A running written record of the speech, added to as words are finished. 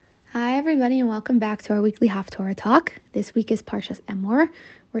everybody, and welcome back to our weekly Haftarah talk. This week is Parshas Emor.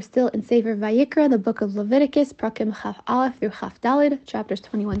 We're still in Sefer Vayikra, the book of Leviticus, Prakim Chaf Aleph through Chaf Daled, chapters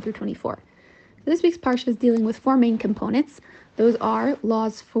 21 through 24. This week's Parsha is dealing with four main components. Those are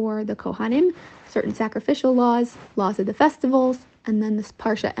laws for the Kohanim, certain sacrificial laws, laws of the festivals, and then this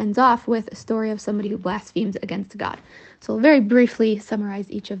Parsha ends off with a story of somebody who blasphemes against God. So we'll very briefly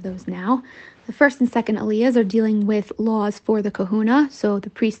summarize each of those now. The first and second aliyahs are dealing with laws for the kahuna, so the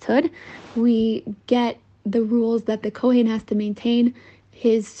priesthood. We get the rules that the Kohen has to maintain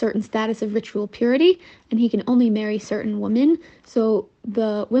his certain status of ritual purity, and he can only marry certain women. So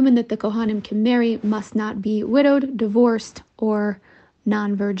the women that the Kohanim can marry must not be widowed, divorced, or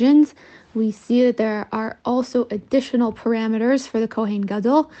non-virgins. We see that there are also additional parameters for the Kohen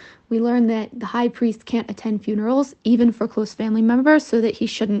Gadol. We learn that the high priest can't attend funerals, even for close family members, so that he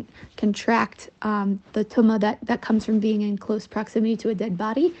shouldn't contract the tumah that comes from being in close proximity to a dead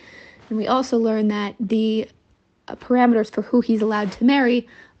body. And we also learn that the parameters for who he's allowed to marry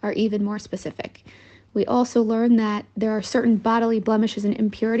are even more specific. We also learn that there are certain bodily blemishes and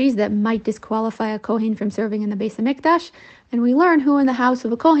impurities that might disqualify a Kohen from serving in the Beis HaMikdash, and we learn who in the house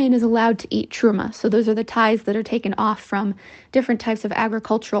of a Kohen is allowed to eat truma. So those are the tithes that are taken off from different types of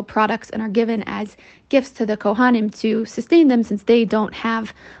agricultural products and are given as gifts to the Kohanim to sustain them, since they don't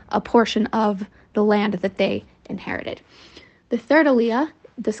have a portion of the land that they inherited. The third aliyah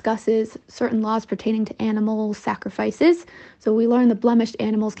discusses certain laws pertaining to animal sacrifices. So we learn that blemished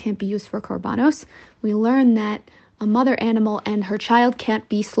animals can't be used for korbanos. We learn that a mother animal and her child can't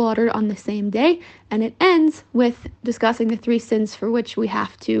be slaughtered on the same day. And it ends with discussing the three sins for which we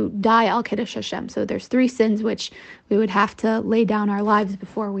have to die al Kiddush Hashem. So there's three sins which we would have to lay down our lives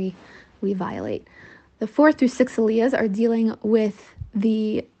before we violate. The fourth through sixth aliyahs are dealing with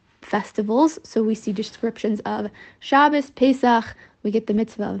the festivals. So we see descriptions of Shabbos, Pesach. We get the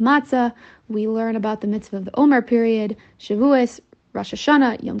mitzvah of matzah. We learn about the mitzvah of the Omer period, Shavuos, Rosh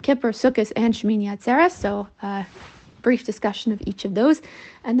Hashanah, Yom Kippur, Sukkot, and Shemini Atzeres. So brief discussion of each of those.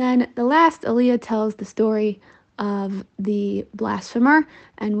 And then the last aliyah tells the story of the blasphemer.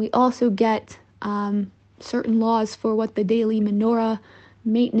 And we also get certain laws for what the daily menorah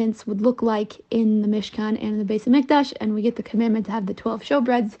maintenance would look like in the Mishkan and in the Beis HaMikdash, and we get the commandment to have the 12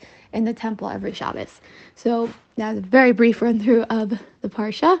 showbreads in the temple every Shabbos. So that was a very brief run through of the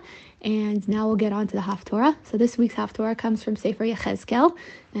Parsha, and now we'll get on to the Haftarah. So this week's Haftarah comes from Sefer Yechezkel,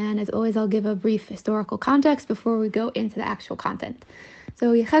 and as always I'll give a brief historical context before we go into the actual content.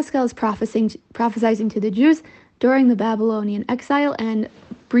 So Yechezkel is prophesying to the Jews during the Babylonian exile and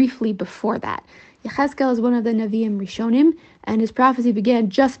briefly before that. Yechezkel is one of the Nevi'im Rishonim, and his prophecy began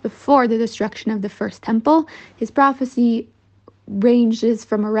just before the destruction of the first temple. His prophecy ranges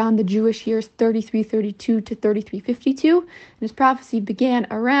from around the Jewish years 3332 to 3352, and his prophecy began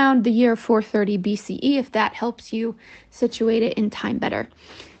around the year 430 BCE, if that helps you situate it in time better.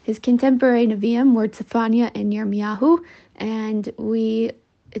 His contemporary Nevi'im were Tzefaniah and Yirmiyahu, and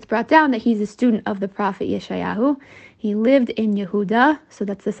it's brought down that he's a student of the prophet Yeshayahu. He lived in Yehuda, so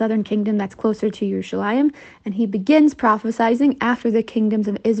that's the southern kingdom that's closer to Yerushalayim, and he begins prophesying after the kingdoms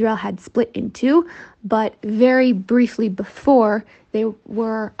of Israel had split in two, but very briefly before they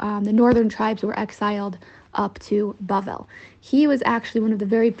were, the northern tribes were exiled up to Bavel. He was actually one of the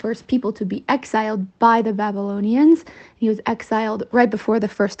very first people to be exiled by the Babylonians. He was exiled right before the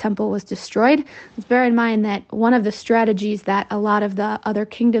first temple was destroyed. Let's bear in mind that one of the strategies that a lot of the other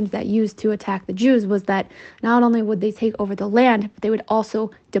kingdoms that used to attack the Jews was that not only would they take over the land, but they would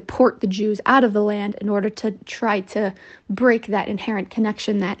also deport the Jews out of the land in order to try to break that inherent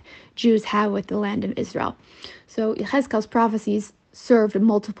connection that Jews have with the land of Israel. So Yechezkel's prophecies served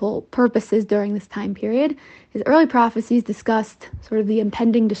multiple purposes during this time period. His early prophecies discussed sort of the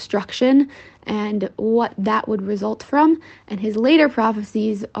impending destruction and what that would result from, and his later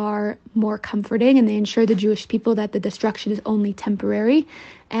prophecies are more comforting, and they assure the Jewish people that the destruction is only temporary.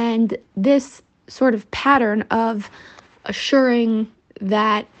 And this sort of pattern of assuring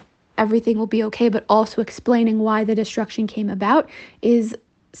that everything will be okay, but also explaining why the destruction came about, is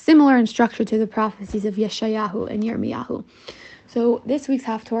similar in structure to the prophecies of Yeshayahu and Yirmiyahu. So this week's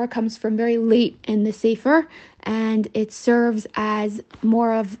Haftarah comes from very late in the Sefer, and it serves as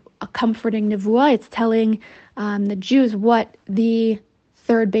more of a comforting nevuah. It's telling the Jews what the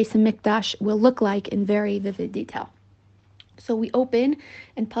third Beis HaMikdash will look like in very vivid detail. So we open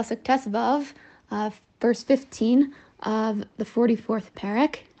in Pasuk Tesvav, verse 15 of the 44th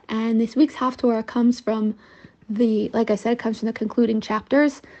parak, and this week's Haftarah comes from the concluding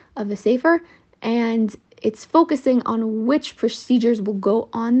chapters of the Sefer, and it's focusing on which procedures will go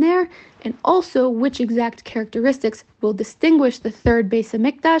on there, and also which exact characteristics will distinguish the third Beis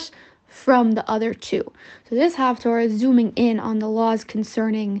HaMikdash from the other two. So this Haftarah is zooming in on the laws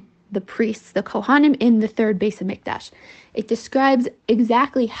concerning the priests, the Kohanim in the third Beis HaMikdash. It describes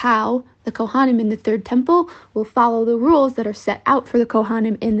exactly how the Kohanim in the third temple will follow the rules that are set out for the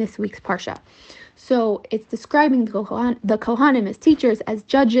Kohanim in this week's Parsha. So it's describing the Kohanim as teachers, as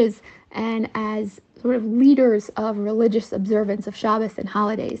judges, and as sort of leaders of religious observance of Shabbos and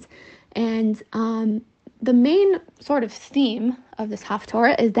holidays. And the main sort of theme of this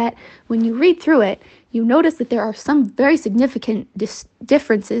Haftarah is that when you read through it, you notice that there are some very significant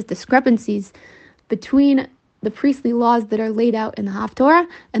discrepancies between the priestly laws that are laid out in the Haftarah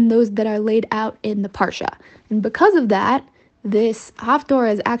and those that are laid out in the Parsha. And because of that, this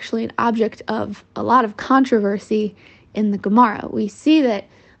Haftarah is actually an object of a lot of controversy in the Gemara. We see that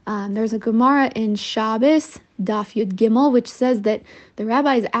there's a Gemara in Shabbos, Daf Yud Gimel, which says that the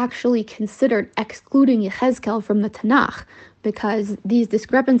rabbis actually considered excluding Yechezkel from the Tanakh because these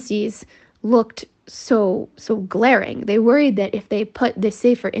discrepancies looked so glaring. They worried that if they put this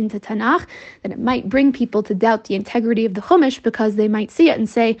sefer into Tanakh, that it might bring people to doubt the integrity of the Chumash because they might see it and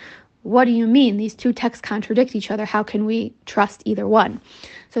say, what do you mean? These two texts contradict each other. How can we trust either one?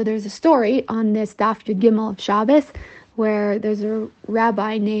 So there's a story on this Daf Yud Gimel of Shabbos where there's a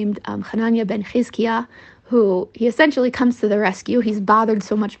rabbi named Hananiah ben Chizkiah who he essentially comes to the rescue. He's bothered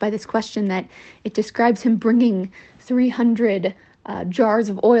so much by this question that it describes him bringing 300 jars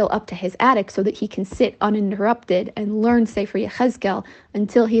of oil up to his attic so that he can sit uninterrupted and learn Sefer Yechezkel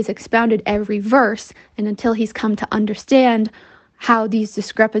until he's expounded every verse and until he's come to understand how these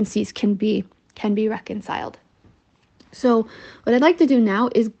discrepancies can be reconciled. So what I'd like to do now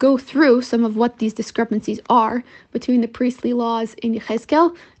is go through some of what these discrepancies are between the priestly laws in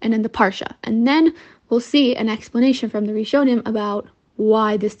Yechezkel and in the Parsha. And then we'll see an explanation from the Rishonim about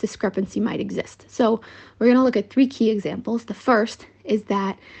why this discrepancy might exist. So we're going to look at three key examples. The first is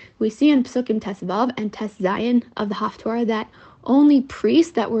that we see in Psukim Tes Vav and Tes Zayin of the Haftarah that only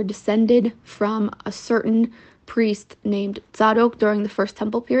priests that were descended from a certain priest named Tzadok during the First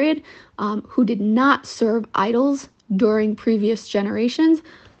Temple period, who did not serve idols during previous generations,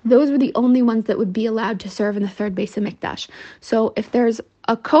 those were the only ones that would be allowed to serve in the third Beis HaMikdash. So if there's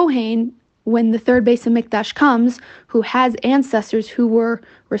a Kohen when the third Beis HaMikdash comes who has ancestors who were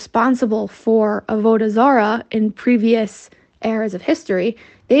responsible for Avodah Zarah in previous eras of history,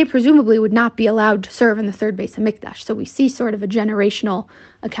 they presumably would not be allowed to serve in the third Beis HaMikdash. So we see sort of a generational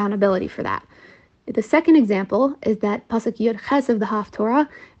accountability for that. The second example is that Pasuk Yud Ches of the Haftarah.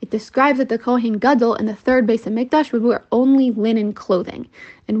 It describes that the Kohen Gadol in the third Beis HaMikdash would wear only linen clothing.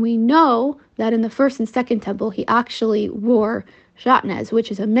 And we know that in the first and second temple, he actually wore shatnez,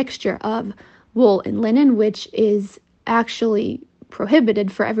 which is a mixture of wool and linen, which is actually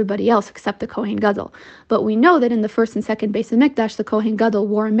prohibited for everybody else except the Kohen Gadol. But we know that in the first and second Beis HaMikdash, the Kohen Gadol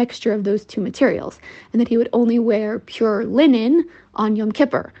wore a mixture of those two materials, and that he would only wear pure linen on Yom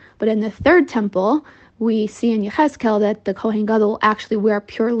Kippur. But in the third temple, we see in Yechezkel that the Kohen Gadol will actually wear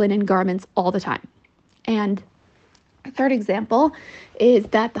pure linen garments all the time. And a third example is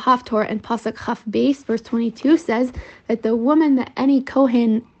that the Haftarah in Pasuk Chaf Beis, verse 22, says that the woman that any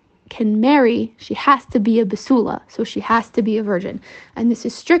Kohen can marry, she has to be a Basula, so she has to be a virgin. And this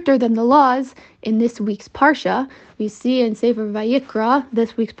is stricter than the laws in this week's Parsha. We see in Sefer Vayikra,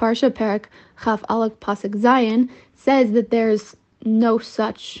 this week's Parsha, Perek Chaf Aleph Pasuk Zayin, says that there's no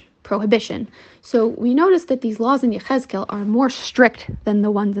such prohibition. So we notice that these laws in Yechezkel are more strict than the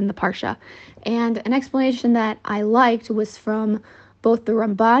ones in the Parsha. And an explanation that I liked was from both the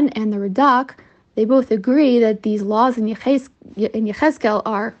Ramban and the Radak. They both agree that these laws in Yechezkel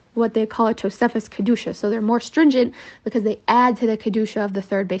are what they call a Tosefes Kedusha. So they're more stringent because they add to the Kedusha of the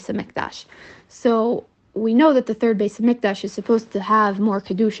third Beis HaMikdash. So we know that the third Beis HaMikdash is supposed to have more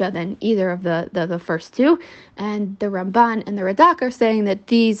Kedusha than either of the first two. And the Ramban and the Radak are saying that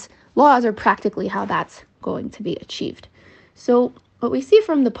these laws are practically how that's going to be achieved. So what we see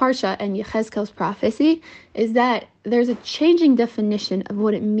from the Parsha and Yechezkel's prophecy is that there's a changing definition of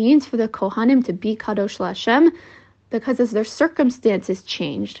what it means for the Kohanim to be Kadosh LaHashem, because as their circumstances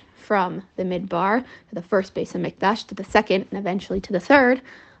changed from the Midbar to the first Beis HaMikdash to the second and eventually to the third,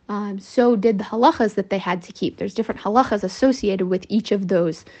 so did the halachas that they had to keep. There's different halachas associated with each of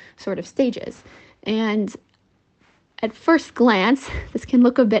those sort of stages. And at first glance, this can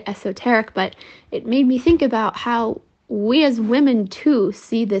look a bit esoteric, but it made me think about how we as women too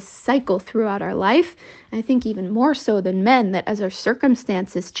see this cycle throughout our life. And I think even more so than men, that as our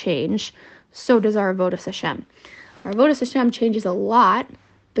circumstances change, so does our avodas Hashem. Our avodas Hashem changes a lot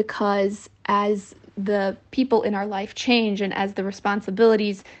because as the people in our life change and as the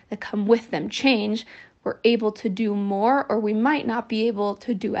responsibilities that come with them change, we're able to do more, or we might not be able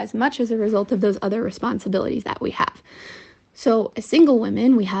to do as much as a result of those other responsibilities that we have. So as single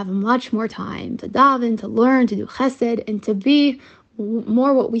women, we have much more time to daven, to learn, to do chesed, and to be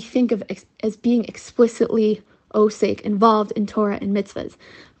more what we think of as being explicitly osek, involved in Torah and mitzvahs.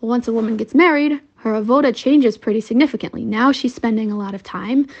 But once a woman gets married, her avoda changes pretty significantly. Now she's spending a lot of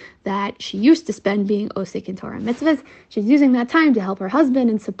time that she used to spend being osek in Torah and mitzvahs. She's using that time to help her husband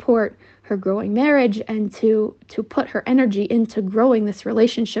and support her growing marriage, and to put her energy into growing this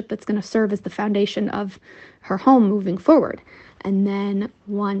relationship that's going to serve as the foundation of her home moving forward. And then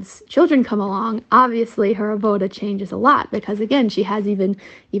once children come along, obviously her avoda changes a lot, because again, she has even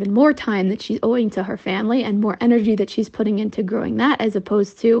more time that she's owing to her family and more energy that she's putting into growing that, as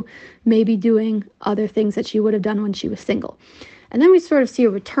opposed to maybe doing other things that she would have done when she was single. And then we sort of see a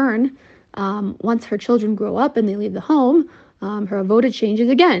return once her children grow up and they leave the home. Her avoda changes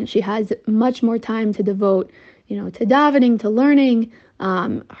again. She has much more time to devote, to davening, to learning.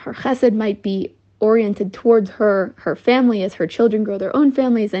 Her chesed might be oriented towards her family as her children grow their own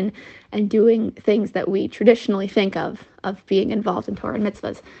families, and doing things that we traditionally think of being involved in Torah and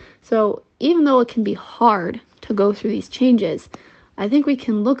mitzvahs. So even though it can be hard to go through these changes, I think we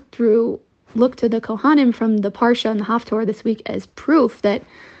can look to the Kohanim from the Parsha and the Haftarah this week as proof that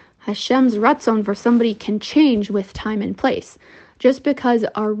Hashem's ratzon for somebody can change with time and place. Just because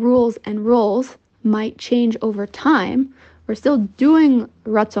our rules and roles might change over time, we're still doing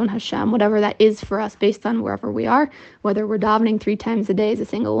ratzon Hashem, whatever that is for us based on wherever we are, whether we're davening 3 times a day as a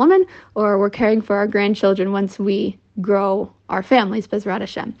single woman, or we're caring for our grandchildren once we grow our families, Bezrat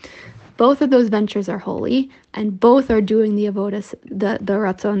Hashem. Both of those ventures are holy, and both are doing the avodas, the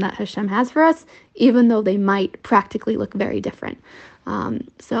ratzon that Hashem has for us, even though they might practically look very different.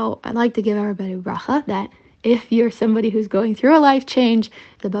 So I'd like to give everybody a bracha that if you're somebody who's going through a life change,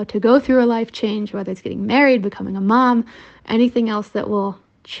 is about to go through a life change, whether it's getting married, becoming a mom, anything else that will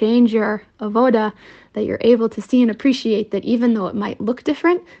change your avoda, that you're able to see and appreciate that even though it might look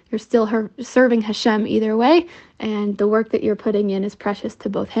different, you're still serving Hashem either way, and the work that you're putting in is precious to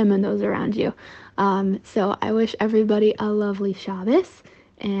both Him and those around you. So I wish everybody a lovely Shabbos,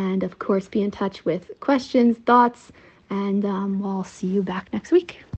 and of course be in touch with questions, thoughts, and we'll see you back next week.